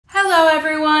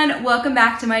everyone, welcome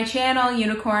back to my channel,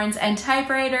 Unicorns and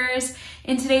Typewriters.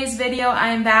 In today's video, I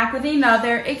am back with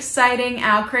another exciting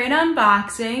Owlcrate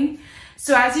unboxing.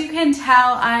 So as you can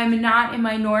tell, I'm not in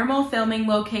my normal filming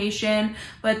location,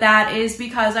 but that is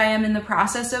because I am in the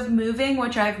process of moving,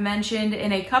 which I've mentioned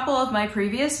in a couple of my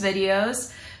previous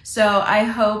videos. So I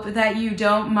hope that you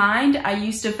don't mind. I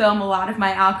used to film a lot of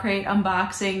my Owlcrate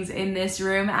unboxings in this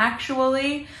room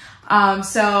actually.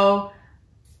 So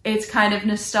it's kind of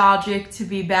nostalgic to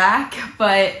be back,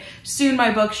 but soon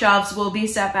my bookshelves will be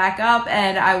set back up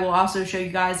and I will also show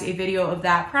you guys a video of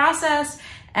that process,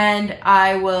 and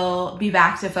I will be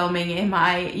back to filming in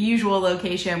my usual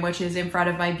location, which is in front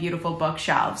of my beautiful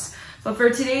bookshelves. But for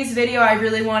today's video, I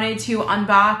really wanted to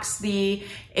unbox the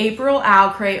April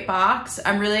Owlcrate box.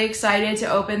 I'm really excited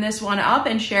to open this one up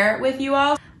and share it with you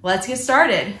all. Let's get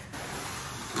started.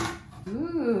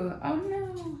 Ooh, oh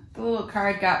no. The little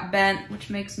card got bent, which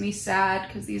makes me sad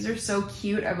because these are so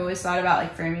cute. I've always thought about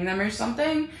like framing them or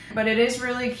something, but it is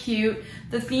really cute.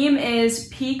 The theme is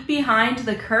Peek Behind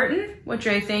the Curtain, which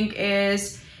I think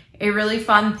is a really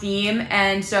fun theme.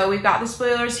 And so we've got the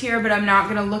spoilers here, but I'm not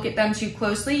gonna look at them too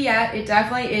closely yet. It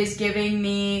definitely is giving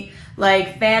me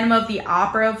like Phantom of the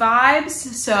Opera vibes.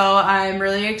 So I'm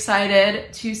really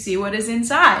excited to see what is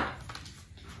inside.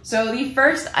 So the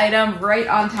first item right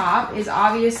on top is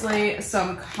obviously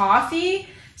some coffee.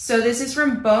 So this is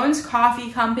from Bones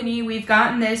Coffee Company. We've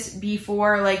gotten this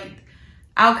before, like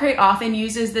Owlcrate often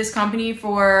uses this company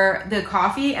for the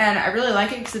coffee, and I really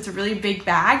like it because it's a really big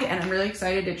bag and I'm really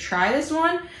excited to try this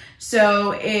one.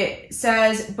 So it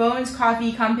says Bones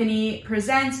Coffee Company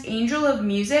presents Angel of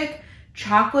Music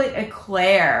Chocolate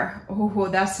Eclair. Oh,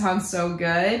 that sounds so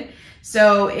good.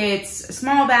 So it's a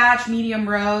small batch, medium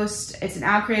roast. It's an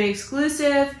Owlcrate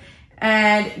exclusive.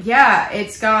 And yeah,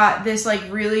 it's got this like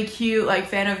really cute, like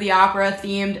Phantom of the Opera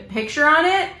themed picture on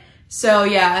it. So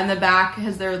yeah, and the back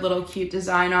has their little cute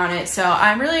design on it. So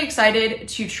I'm really excited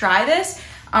to try this.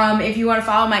 If you want to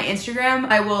follow my Instagram,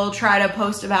 I will try to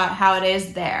post about how it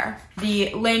is there.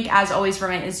 The link, as always, for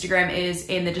my Instagram is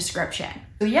in the description.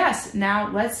 So yes,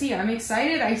 now let's see. I'm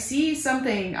excited. I see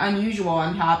something unusual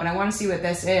on top and I want to see what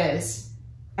this is.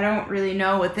 I don't really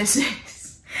know what this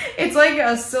is. It's like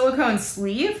a silicone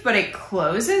sleeve, but it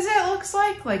closes, it looks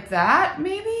like that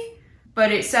maybe?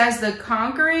 But it says The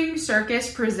Conquering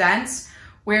Circus Presents,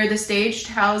 where the stage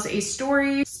tells a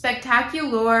story,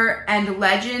 spectacular and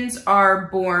legends are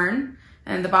born.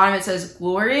 And at the bottom it says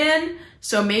Glorian.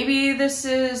 So maybe this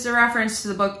is a reference to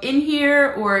the book in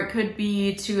here, or it could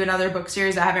be to another book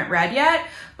series I haven't read yet,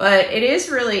 but it is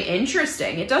really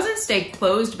interesting. It doesn't stay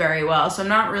closed very well, so I'm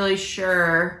not really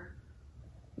sure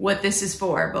what this is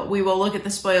for, but we will look at the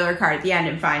spoiler card at the end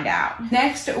and find out.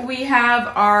 Next, we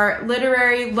have our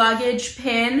literary luggage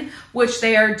pin, which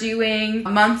they are doing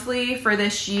monthly for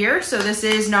this year. So this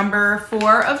is number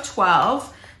 4 of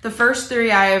 12. The first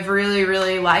 3 I have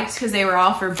really liked because they were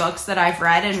all for books that I've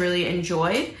read and really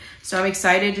enjoyed. So I'm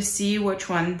excited to see which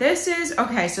one this is.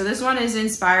 Okay, so this one is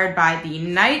inspired by the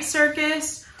Night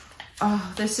Circus.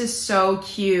 Oh, this is so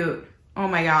cute. Oh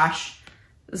my gosh.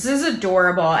 This is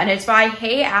adorable, and it's by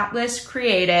Hey Atlas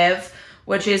Creative,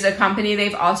 which is a company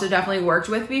they've also definitely worked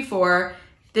with before.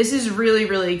 This is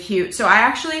really cute. So I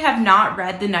actually have not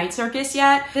read The Night Circus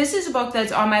yet. This is a book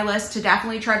that's on my list to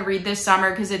definitely try to read this summer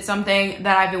because it's something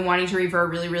that I've been wanting to read for a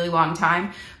really long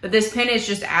time. But this pin is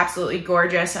just absolutely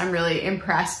gorgeous. I'm really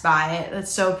impressed by it.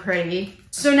 That's so pretty.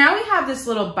 So now we have this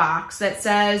little box that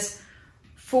says,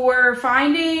 for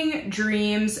finding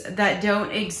dreams that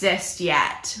don't exist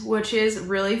yet, which is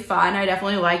really fun. I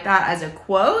definitely like that as a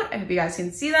quote. I hope you guys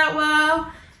can see that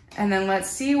well. And then let's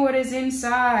see what is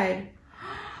inside.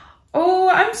 Oh,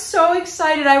 I'm so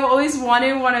excited. I've always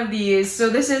wanted one of these. So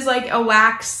this is like a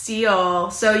wax seal.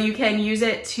 So you can use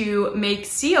it to make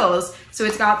seals. So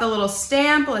it's got the little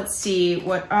stamp. Let's see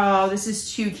what, oh, this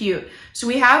is too cute. So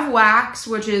we have wax,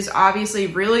 which is obviously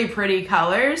really pretty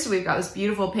colors. We've got this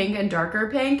beautiful pink and darker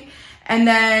pink. And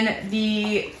then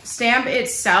the stamp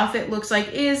itself, it looks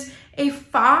like, is a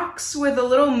fox with a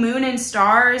little moon and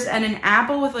stars and an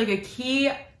apple with like a key,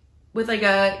 with like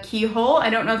a keyhole. I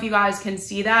don't know if you guys can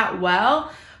see that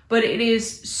well, but it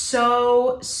is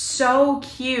so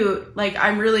cute. Like,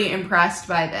 I'm really impressed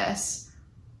by this.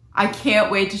 I can't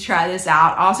wait to try this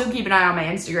out. Also keep an eye on my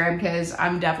Instagram because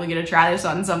I'm definitely gonna try this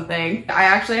on something. I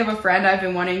actually have a friend I've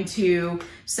been wanting to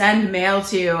send mail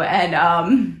to,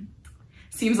 and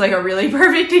seems like a really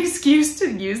perfect excuse to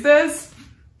use this.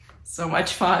 So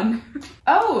much fun.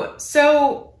 Oh,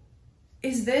 so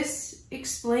is this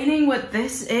explaining what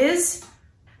this is?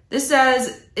 This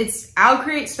says it's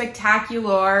Owlcrate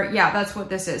Spectacular. Yeah, that's what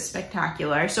this is,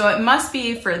 Spectacular. So it must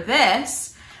be for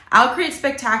this. Owlcrate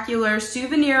Spectacular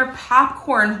Souvenir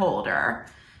Popcorn Holder.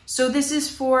 So this is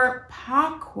for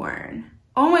popcorn.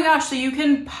 Oh my gosh, so you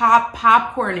can pop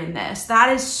popcorn in this.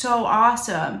 That is so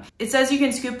awesome. It says you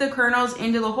can scoop the kernels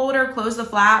into the holder, close the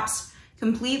flaps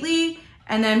completely,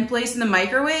 and then place in the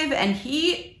microwave and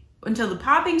heat until the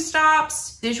popping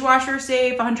stops. Dishwasher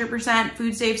safe, 100%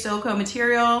 food safe silicone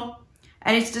material.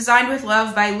 And it's designed with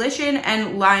love by lichen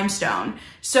and limestone.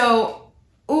 So,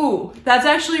 ooh, that's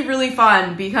actually really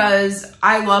fun because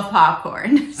I love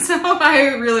popcorn. So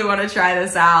I really want to try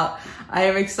this out. I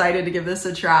am excited to give this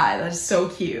a try. That's so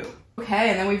cute. Okay,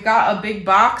 and then we've got a big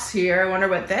box here. I wonder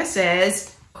what this is.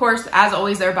 Of course, as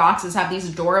always, their boxes have these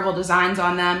adorable designs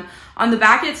on them. On the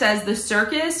back, it says, "The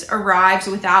circus arrives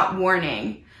without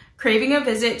warning. Craving a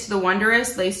visit to the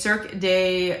wondrous Les Cirque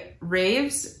des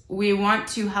Rêves? We want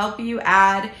to help you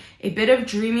add a bit of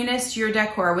dreaminess to your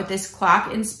decor with this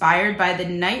clock inspired by the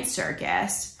night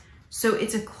circus." So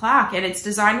it's a clock and it's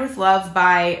designed with love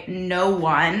by no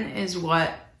one is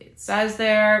what it says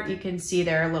there. You can see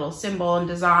their little symbol and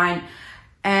design.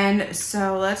 And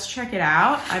so let's check it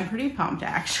out. I'm pretty pumped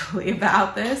actually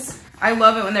about this. I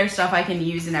love it when there's stuff I can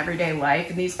use in everyday life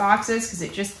in these boxes because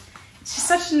it's just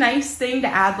such a nice thing to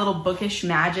add little bookish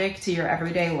magic to your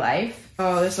everyday life.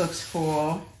 Oh, this looks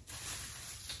cool.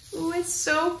 Oh, it's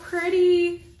so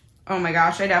pretty. Oh my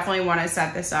gosh, I definitely want to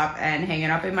set this up and hang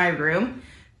it up in my room.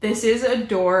 This is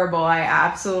adorable. I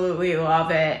absolutely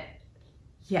love it.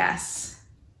 Yes.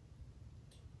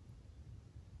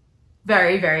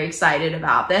 Very, very excited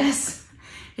about this.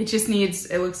 It just needs,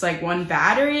 it looks like one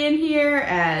battery in here,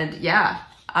 and yeah,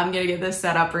 I'm gonna get this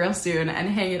set up real soon and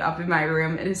hang it up in my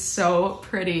room. It is so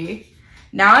pretty.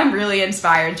 Now I'm really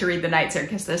inspired to read The Night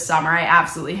Circus this summer. I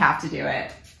absolutely have to do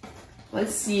it.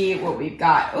 Let's see what we've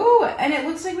got. Oh, and it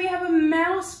looks like we have a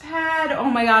mouse pad. Oh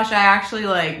my gosh, I actually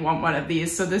want one of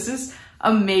these. So this is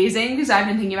amazing because I've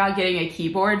been thinking about getting a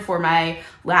keyboard for my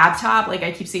laptop. Like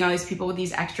I keep seeing all these people with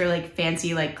these extra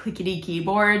fancy clickety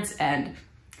keyboards, and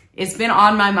it's been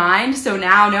on my mind. So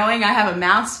now knowing I have a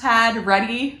mouse pad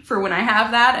ready for when I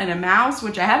have that and a mouse,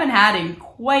 which I haven't had in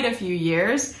quite a few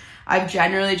years. I've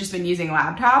generally just been using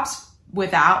laptops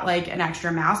without an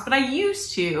extra mouse, but I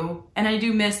used to, and I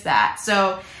do miss that.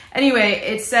 So anyway,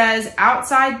 it says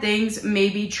outside things may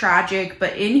be tragic,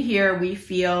 but in here we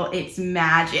feel it's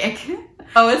magic.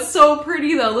 Oh, it's so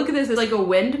pretty though. Look at this. It's like a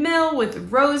windmill with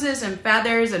roses and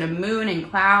feathers and a moon and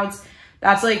clouds.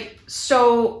 That's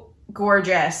so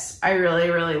gorgeous. I really,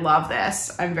 really love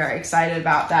this. I'm very excited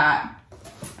about that.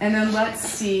 And then let's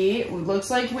see, it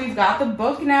looks like we've got the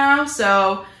book now.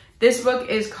 So this book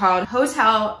is called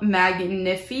Hotel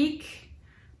Magnifique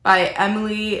by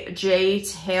Emily J.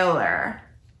 Taylor.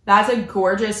 That's a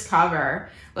gorgeous cover.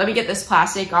 Let me get this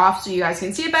plastic off so you guys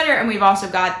can see it better. And we've also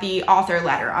got the author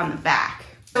letter on the back.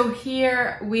 So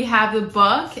here we have the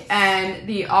book and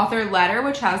the author letter,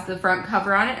 which has the front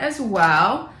cover on it as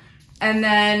well. And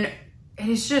then it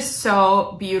is just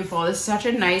so beautiful. It's such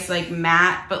a nice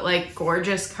matte but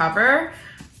gorgeous cover.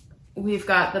 We've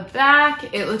got the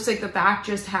back. It looks like the back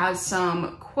just has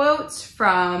some quotes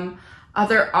from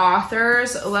other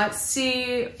authors. Let's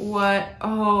see what,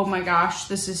 oh my gosh,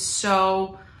 this is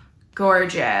so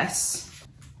gorgeous.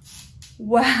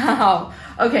 Wow.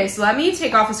 Okay, so let me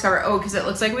take off this cover. Oh, because it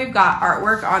looks like we've got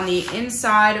artwork on the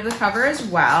inside of the cover as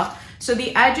well. So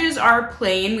the edges are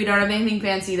plain. We don't have anything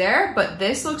fancy there, but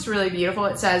this looks really beautiful.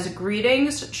 It says,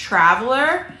 "Greetings,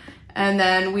 Traveler." And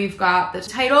then we've got the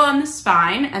title on the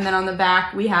spine. And then on the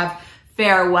back, we have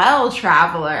 "Farewell,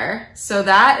 Traveler." So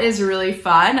that is really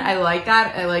fun. I like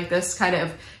that. I like this kind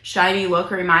of shiny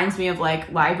look. It reminds me of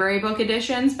library book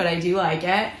editions, but I do like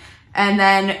it. And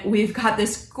then we've got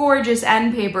this gorgeous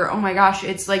end paper. Oh my gosh,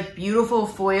 it's beautiful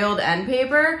foiled end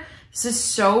paper. This is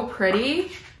so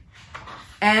pretty.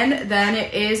 And then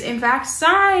it is in fact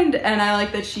signed. And I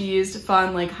like that she used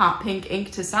fun hot pink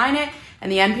ink to sign it.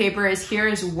 And the end paper is here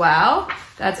as well.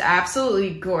 That's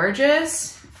absolutely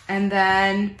gorgeous. And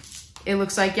then it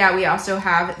looks like, yeah, we also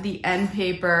have the end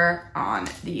paper on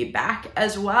the back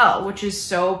as well, which is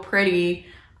so pretty.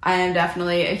 I am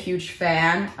definitely a huge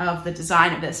fan of the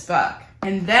design of this book.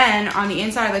 And then on the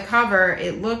inside of the cover,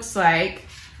 it looks like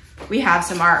we have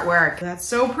some artwork. That's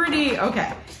so pretty.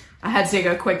 Okay, I had to take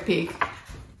a quick peek.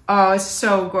 Oh, it's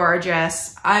so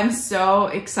gorgeous. I'm so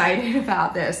excited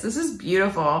about this. This is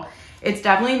beautiful. It's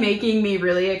definitely making me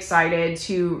really excited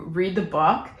to read the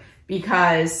book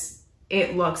because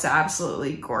it looks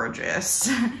absolutely gorgeous.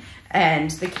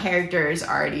 And the characters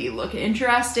already look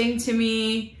interesting to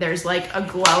me. There's a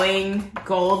glowing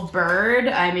gold bird.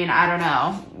 I mean, I don't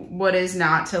know. What is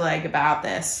not to like about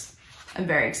this? I'm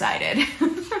very excited.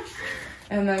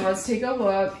 And then let's take a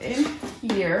look in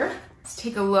here. Let's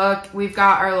take a look. We've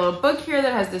got our little book here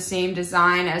that has the same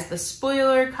design as the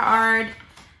spoiler card.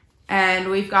 And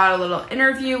we've got a little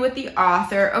interview with the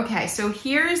author. Okay, so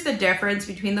here's the difference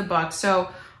between the books.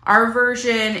 So our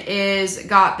version is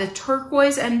got the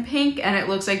turquoise and pink, and it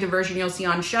looks like the version you'll see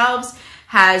on shelves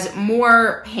has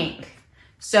more pink.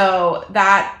 So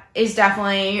that is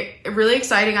definitely really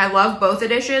exciting. I love both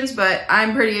editions, but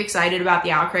I'm pretty excited about the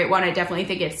Owlcrate one. I definitely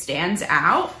think it stands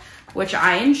out, which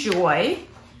I enjoy.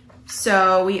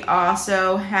 So we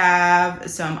also have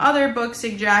some other book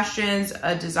suggestions,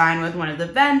 a design with one of the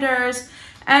vendors,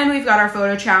 and we've got our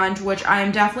photo challenge, which I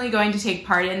am definitely going to take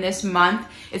part in this month.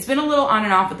 It's been a little on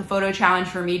and off with the photo challenge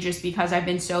for me just because I've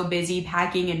been so busy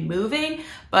packing and moving,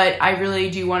 but I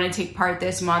really do want to take part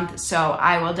this month, so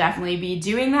I will definitely be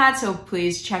doing that. So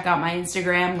please check out my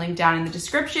Instagram, link down in the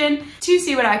description, to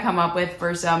see what I come up with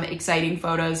for some exciting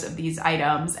photos of these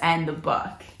items and the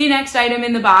book. The next item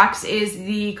in the box is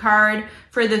the card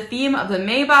for the theme of the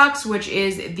May box, which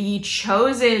is the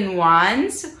Chosen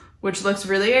Ones, which looks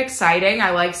really exciting.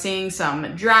 I like seeing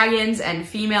some dragons and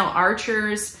female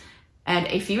archers and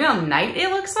a female knight, it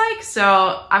looks like.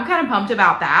 So I'm kind of pumped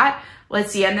about that.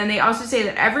 Let's see. And then they also say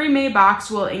that every May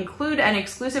box will include an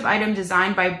exclusive item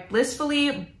designed by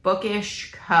Blissfully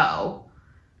Bookish Co.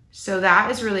 So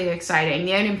that is really exciting.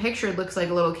 The item pictured looks like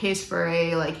a little case for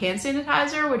a hand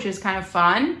sanitizer, which is kind of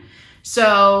fun.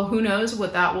 So who knows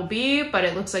what that will be, but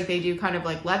it looks like they do kind of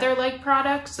leather-like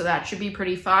products. So that should be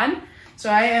pretty fun. So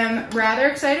I am rather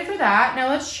excited for that. Now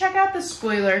let's check out the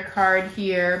spoiler card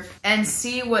here and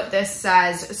see what this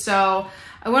says. So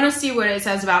I want to see what it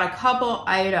says about a couple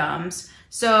items.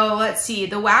 So let's see.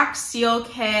 The wax seal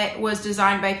kit was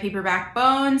designed by Paperback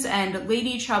Bones and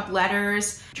Lady Chubb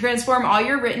Letters. Transform all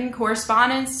your written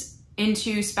correspondence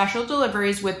into special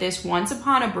deliveries with this Once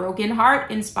Upon a Broken Heart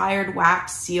inspired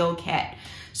wax seal kit.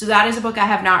 So that is a book I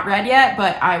have not read yet,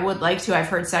 but I would like to. I've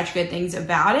heard such good things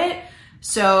about it.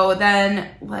 So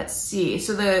then let's see.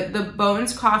 So the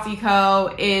Bones Coffee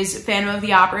Co. is Phantom of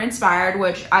the Opera inspired,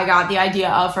 which I got the idea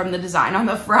of from the design on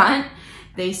the front.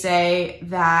 They say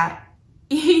that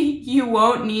you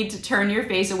won't need to turn your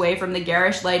face away from the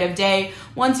garish light of day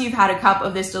once you've had a cup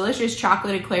of this delicious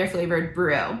chocolate eclair flavored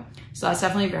brew. So that's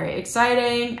definitely very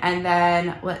exciting. And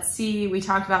then let's see, we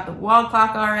talked about the wall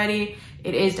clock already.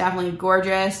 It is definitely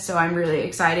gorgeous. So I'm really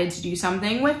excited to do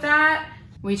something with that.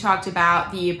 We talked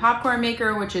about the popcorn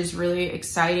maker, which is really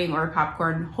exciting, or a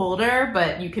popcorn holder,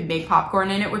 but you could make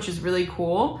popcorn in it, which is really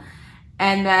cool.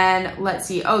 And then let's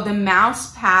see, oh, the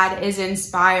mouse pad is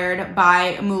inspired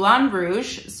by Moulin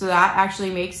Rouge. So that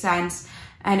actually makes sense.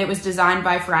 And it was designed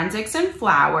by Forensics and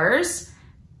Flowers.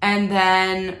 And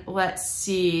then let's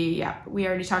see, yeah, we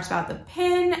already talked about the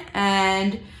pin.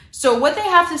 And so what they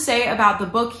have to say about the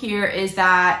book here is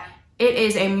that it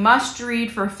is a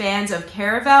must-read for fans of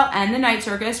Caravel and The Night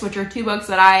Circus, which are two books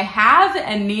that I have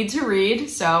and need to read.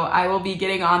 So I will be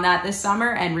getting on that this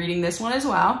summer and reading this one as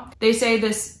well. They say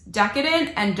this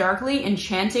decadent and darkly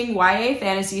enchanting YA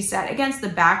fantasy set against the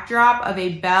backdrop of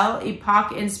a Belle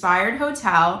Epoque-inspired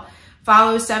hotel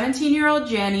follows 17-year-old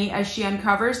Janny as she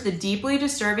uncovers the deeply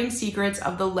disturbing secrets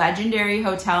of the legendary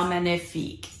Hotel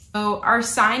Magnifique. So our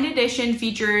signed edition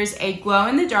features a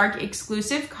glow-in-the-dark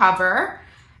exclusive cover,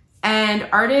 and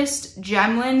artist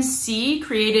Gemlin C.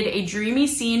 created a dreamy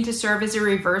scene to serve as a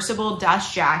reversible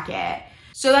dust jacket.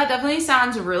 So that definitely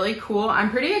sounds really cool. I'm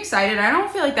pretty excited. I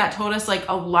don't feel like that told us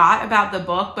a lot about the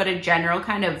book, but a general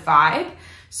kind of vibe.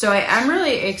 So I am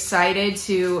really excited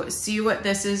to see what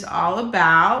this is all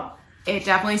about. It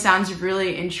definitely sounds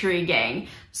really intriguing.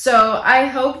 So I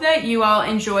hope that you all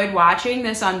enjoyed watching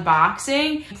this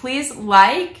unboxing. Please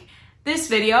like this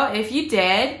video if you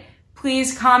did.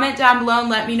 Please comment down below and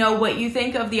let me know what you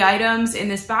think of the items in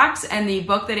this box and the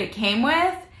book that it came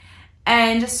with.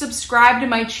 And subscribe to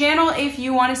my channel if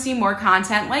you want to see more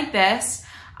content like this.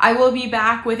 I will be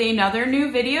back with another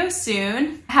new video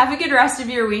soon. Have a good rest of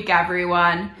your week,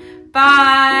 everyone.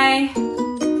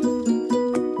 Bye!